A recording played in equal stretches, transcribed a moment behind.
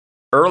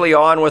Early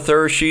on with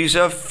her, she's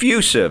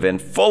effusive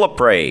and full of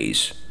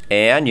praise.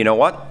 And you know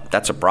what?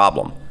 That's a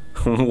problem.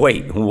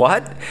 Wait,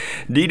 what?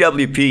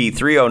 DWP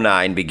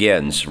 309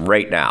 begins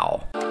right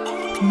now.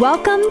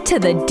 Welcome to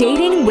the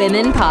Dating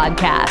Women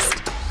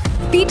Podcast,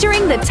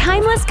 featuring the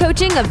timeless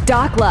coaching of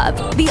Doc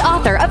Love, the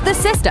author of The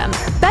System,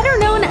 better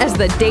known as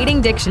the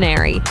Dating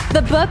Dictionary,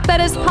 the book that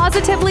has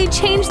positively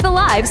changed the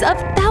lives of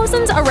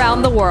thousands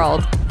around the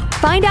world.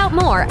 Find out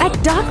more at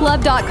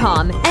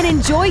doclove.com and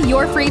enjoy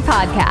your free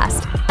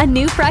podcast. A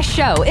new fresh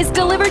show is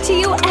delivered to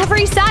you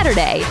every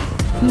Saturday.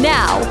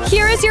 Now,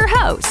 here is your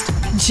host,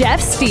 Jeff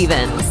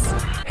Stevens.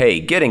 Hey,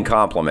 getting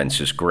compliments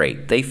is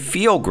great. They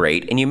feel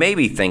great, and you may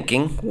be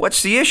thinking,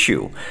 what's the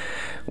issue?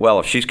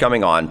 Well, if she's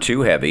coming on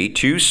too heavy,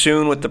 too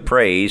soon with the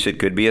praise, it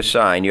could be a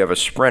sign you have a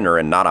sprinter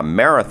and not a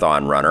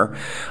marathon runner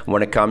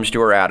when it comes to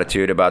her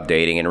attitude about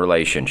dating and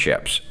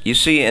relationships. You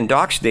see, in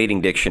Doc's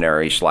Dating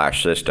Dictionary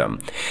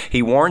 /System,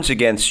 he warns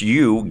against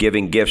you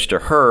giving gifts to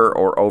her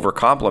or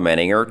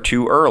over-complimenting her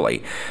too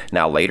early.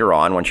 Now, later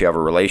on, once you have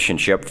a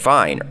relationship,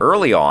 fine.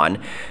 Early on,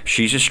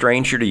 she's a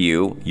stranger to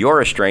you,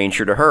 you're a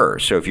stranger to her.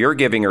 So if you're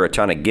giving her a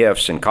ton of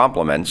gifts and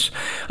compliments,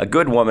 a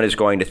good woman is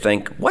going to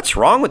think, what's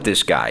wrong with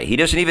this guy? He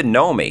doesn't even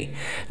know me.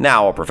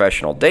 Now, a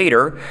professional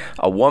dater,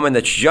 a woman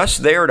that's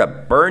just there to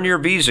burn your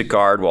Visa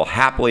card, will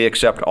happily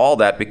accept all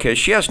that because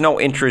she has no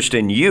interest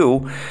in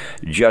you,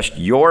 just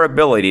your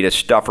ability to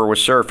stuff her with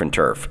surf and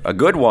turf. A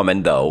good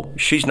woman, though,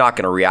 she's not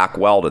going to react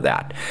well to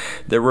that.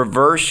 The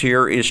reverse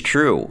here is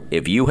true.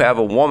 If you have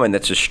a woman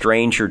that's a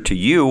stranger to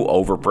you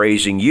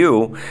overpraising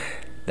you,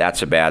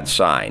 that's a bad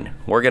sign.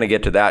 We're going to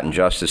get to that in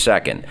just a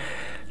second.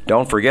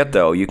 Don't forget,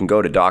 though, you can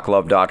go to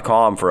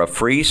doclove.com for a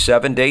free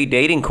 7-day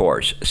dating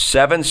course.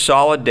 7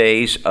 solid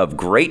days of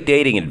great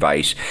dating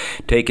advice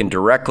taken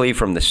directly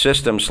from the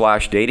System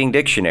 /Dating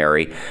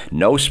Dictionary.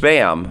 No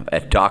spam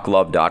at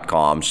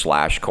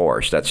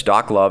doclove.com/course. That's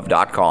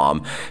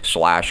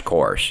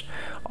doclove.com/course.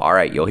 All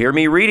right, you'll hear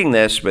me reading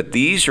this, but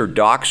these are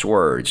Doc's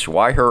words.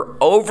 Why her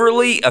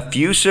overly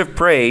effusive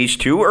praise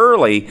too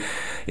early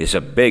is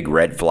a big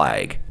red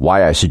flag.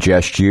 Why I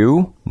suggest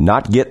you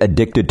not get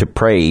addicted to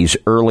praise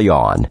early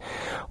on.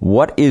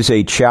 What is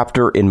a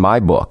chapter in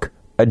my book?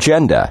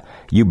 Agenda.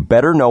 You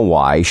better know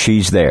why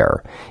she's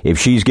there. If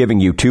she's giving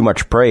you too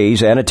much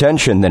praise and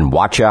attention, then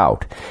watch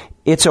out.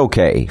 It's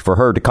okay for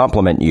her to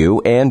compliment you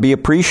and be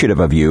appreciative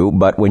of you,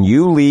 but when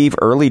you leave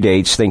early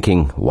dates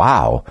thinking,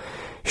 wow,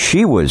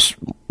 she was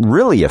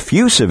really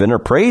effusive in her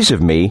praise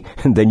of me,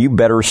 then you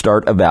better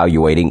start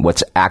evaluating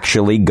what's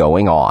actually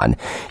going on.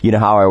 You know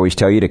how I always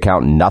tell you to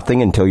count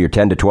nothing until you're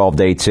 10 to 12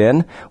 dates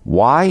in?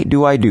 Why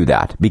do I do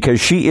that?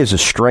 Because she is a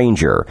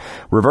stranger.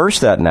 Reverse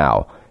that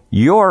now.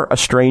 You're a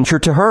stranger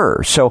to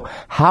her. So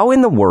how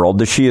in the world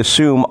does she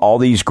assume all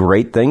these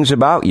great things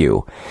about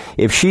you?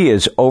 If she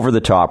is over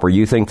the top where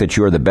you think that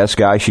you're the best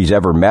guy she's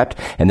ever met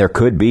and there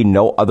could be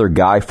no other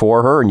guy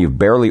for her and you've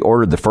barely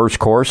ordered the first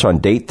course on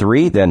date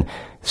 3, then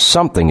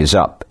something is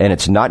up and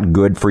it's not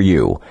good for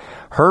you.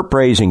 Her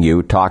praising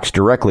you talks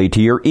directly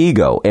to your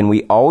ego, and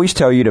we always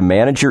tell you to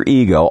manage your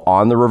ego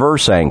on the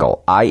reverse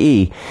angle,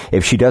 i.e.,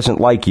 if she doesn't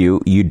like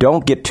you, you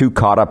don't get too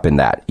caught up in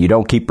that. You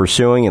don't keep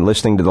pursuing and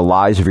listening to the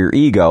lies of your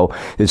ego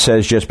that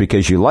says just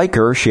because you like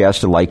her, she has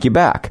to like you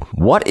back.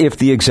 What if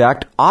the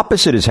exact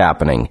opposite is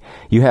happening?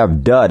 You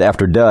have dud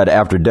after dud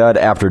after dud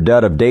after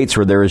dud of dates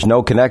where there is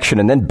no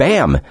connection, and then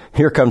bam,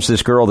 here comes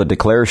this girl that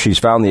declares she's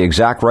found the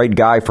exact right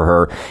guy for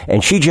her,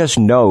 and she just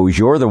knows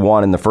you're the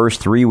one in the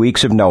first 3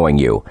 weeks of knowing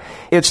you.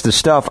 It's the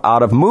stuff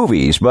out of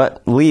movies,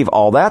 but leave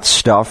all that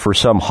stuff for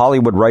some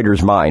Hollywood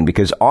writer's mind,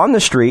 because on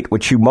the street,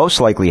 which you most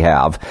likely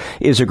have,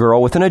 is a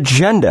girl with an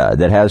agenda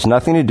that has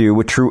nothing to do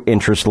with true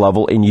interest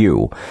level in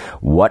you.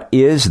 What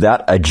is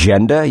that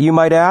agenda, you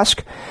might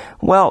ask?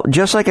 Well,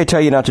 just like I tell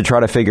you not to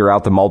try to figure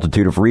out the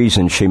multitude of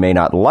reasons she may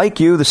not like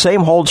you, the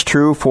same holds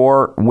true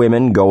for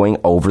women going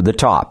over the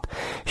top.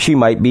 She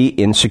might be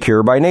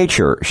insecure by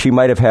nature. She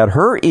might have had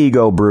her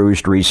ego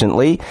bruised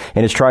recently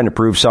and is trying to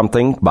prove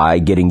something by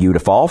getting you to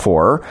fall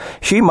for her.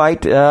 She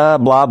might, blah,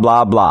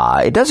 blah, blah.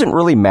 It doesn't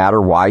really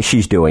matter why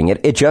she's doing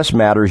it. It just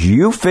matters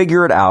you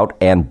figure it out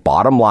and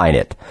bottom line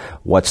it.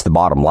 What's the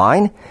bottom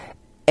line?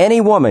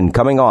 Any woman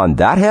coming on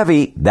that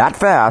heavy, that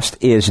fast,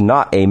 is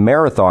not a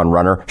marathon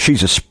runner.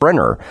 She's a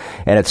sprinter.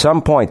 And at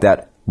some point,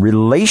 that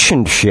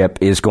relationship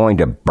is going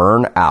to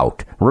burn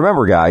out.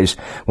 Remember, guys,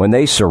 when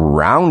they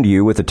surround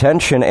you with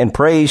attention and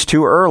praise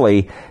too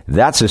early,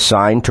 that's a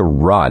sign to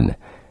run.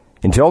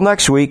 Until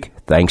next week,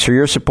 thanks for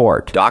your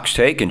support. Doc's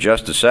Take in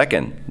just a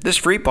second. This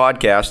free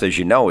podcast, as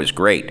you know, is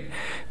great.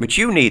 But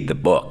you need the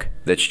book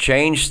that's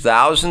changed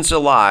thousands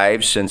of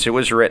lives since it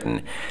was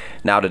written.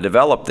 Now, to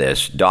develop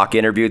this, Doc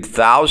interviewed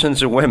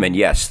thousands of women,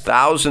 yes,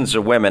 thousands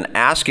of women,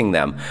 asking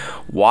them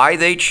why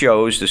they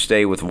chose to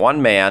stay with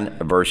one man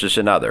versus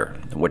another.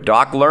 What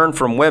Doc learned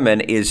from women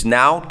is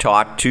now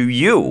taught to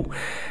you.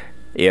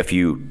 if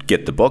you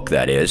get the book,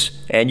 that is.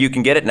 And you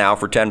can get it now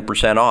for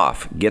 10%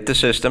 off. Get the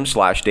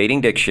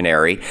System/Dating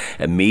Dictionary.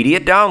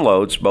 Immediate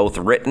downloads, both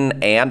written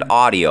and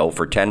audio,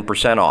 for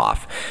 10%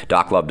 off.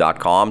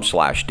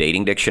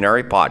 DocLove.com/Dating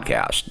Dictionary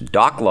Podcast.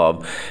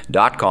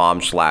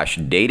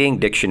 DocLove.com/Dating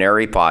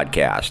Dictionary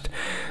Podcast.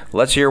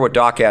 Let's hear what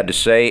Doc had to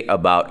say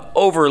about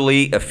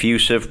overly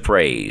effusive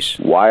praise.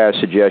 Why I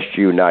suggest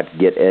you not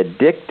get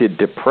addicted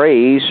to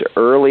praise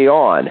early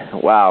on.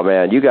 Wow,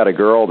 man, you got a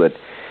girl that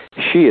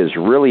she is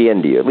really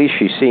into you. At least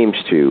she seems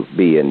to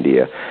be into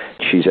you.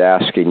 She's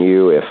asking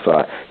you if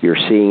you're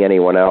seeing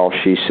anyone else.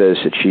 She says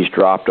that she's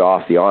dropped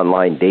off the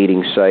online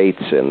dating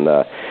sites and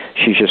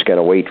she's just going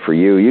to wait for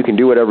you. You can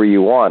do whatever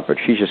you want, but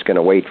she's just going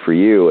to wait for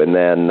you. And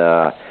then...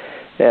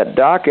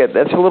 Doc,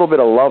 that's a little bit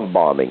of love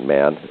bombing,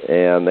 man.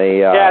 And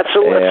they it's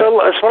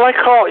what I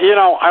call,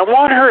 I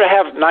want her to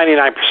have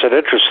 99%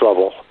 interest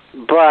level,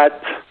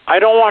 but I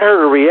don't want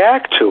her to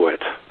react to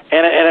it.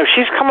 And if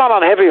she's come out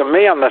on heavy with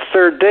me on the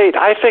third date,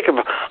 I think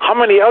of how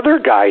many other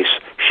guys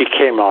she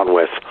came on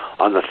with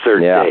on the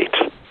third date.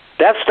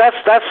 That's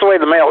the way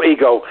the male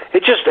ego,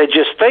 it just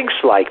thinks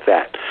like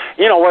that.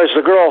 Whereas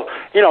the girl,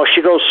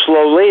 she goes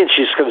slowly and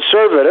she's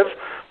conservative,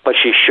 but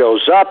she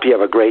shows up, you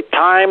have a great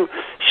time,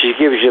 she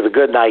gives you the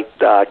goodnight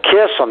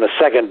kiss on the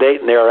second date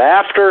and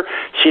thereafter,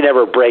 she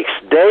never breaks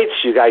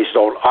dates, you guys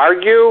don't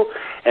argue,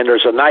 and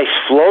there's a nice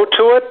flow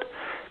to it,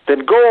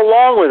 then go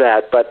along with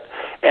that.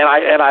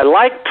 And I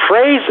like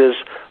praises,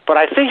 but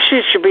I think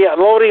she should be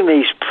unloading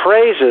these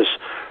praises,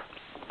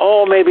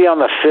 maybe on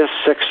the 5th,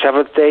 6th,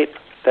 7th date,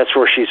 that's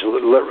where she's,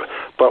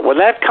 but when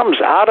that comes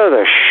out of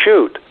the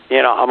chute,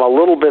 I'm a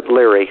little bit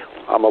leery.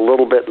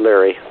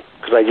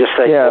 Because I just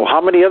think, how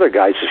many other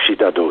guys has she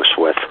done this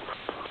with?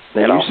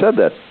 You said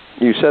that.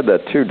 You said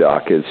that too,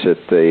 Doc. It's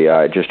at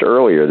the just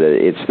earlier that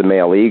it's the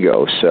male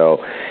ego.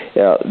 So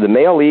the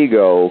male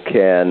ego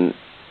can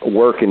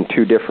work in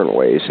two different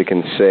ways. It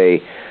can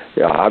say,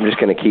 I'm just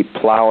going to keep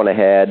plowing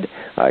ahead.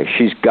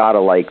 She's got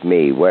to like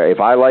me. Where if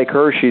I like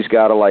her, she's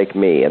got to like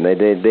me. And they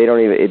don't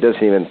even. It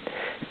doesn't even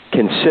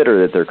consider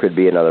that there could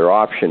be another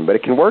option. But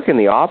it can work in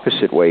the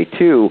opposite way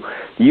too.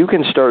 You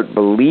can start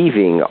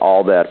believing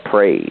all that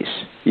praise.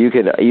 You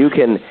can,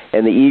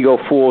 and the ego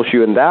fools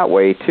you in that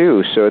way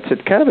too. So it's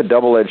kind of a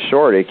double-edged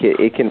sword. It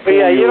can fool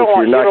you if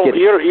you're not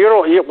getting.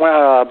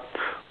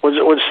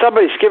 When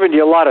somebody's giving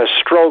you a lot of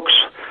strokes,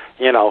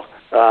 don't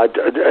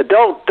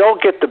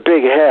get the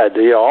big head.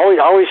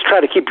 Always try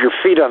to keep your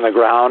feet on the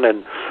ground.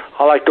 And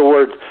I like the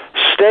word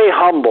stay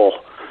humble.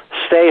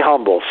 Stay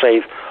humble.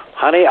 Say,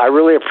 honey, I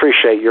really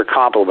appreciate your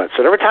compliments.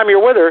 And every time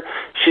you're with her,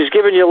 she's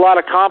giving you a lot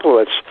of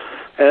compliments,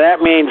 and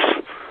that means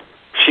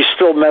she's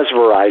still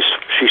mesmerized.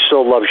 She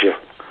still loves you,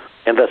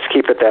 and let's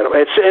keep it that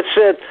way.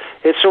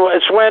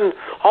 It's when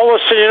all of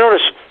a sudden you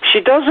notice she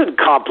doesn't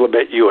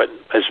compliment you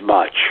as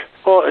much.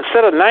 Well,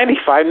 instead of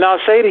 95, now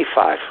it's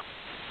 85.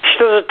 She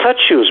doesn't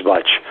touch you as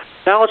much.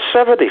 Now it's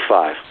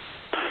 75.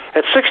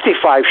 At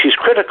 65, she's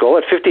critical.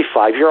 At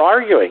 55, you're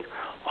arguing.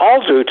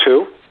 All due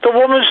to the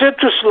woman's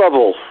interest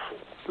level.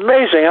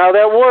 Amazing how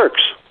that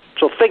works.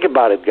 So think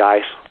about it,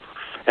 guys.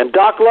 And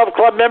Doc Love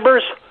Club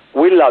members,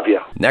 we love you.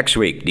 Next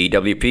week,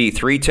 DWP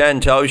 310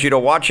 tells you to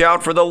watch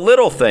out for the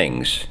little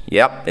things.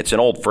 Yep, it's an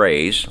old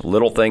phrase.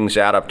 Little things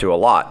add up to a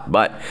lot.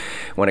 But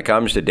when it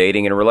comes to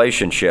dating and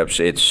relationships,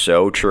 it's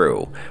so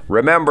true.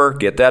 Remember,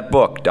 get that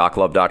book,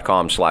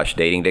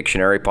 DocLove.com/Dating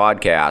Dictionary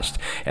Podcast,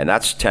 and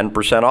that's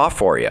 10% off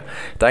for you.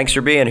 Thanks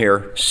for being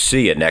here.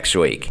 See you next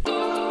week.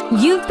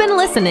 You've been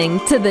listening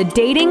to the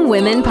Dating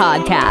Women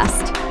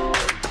Podcast.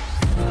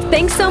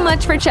 Thanks so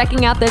much for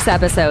checking out this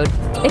episode.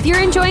 If you're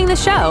enjoying the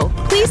show,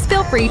 please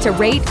feel free to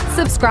rate,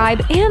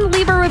 subscribe, and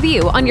leave a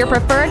review on your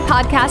preferred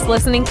podcast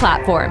listening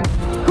platform.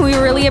 We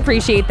really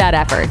appreciate that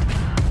effort.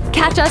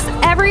 Catch us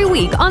every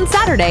week on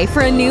Saturday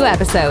for a new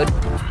episode.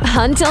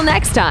 Until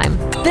next time,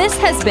 this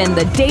has been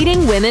the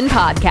Dating Women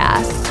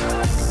Podcast.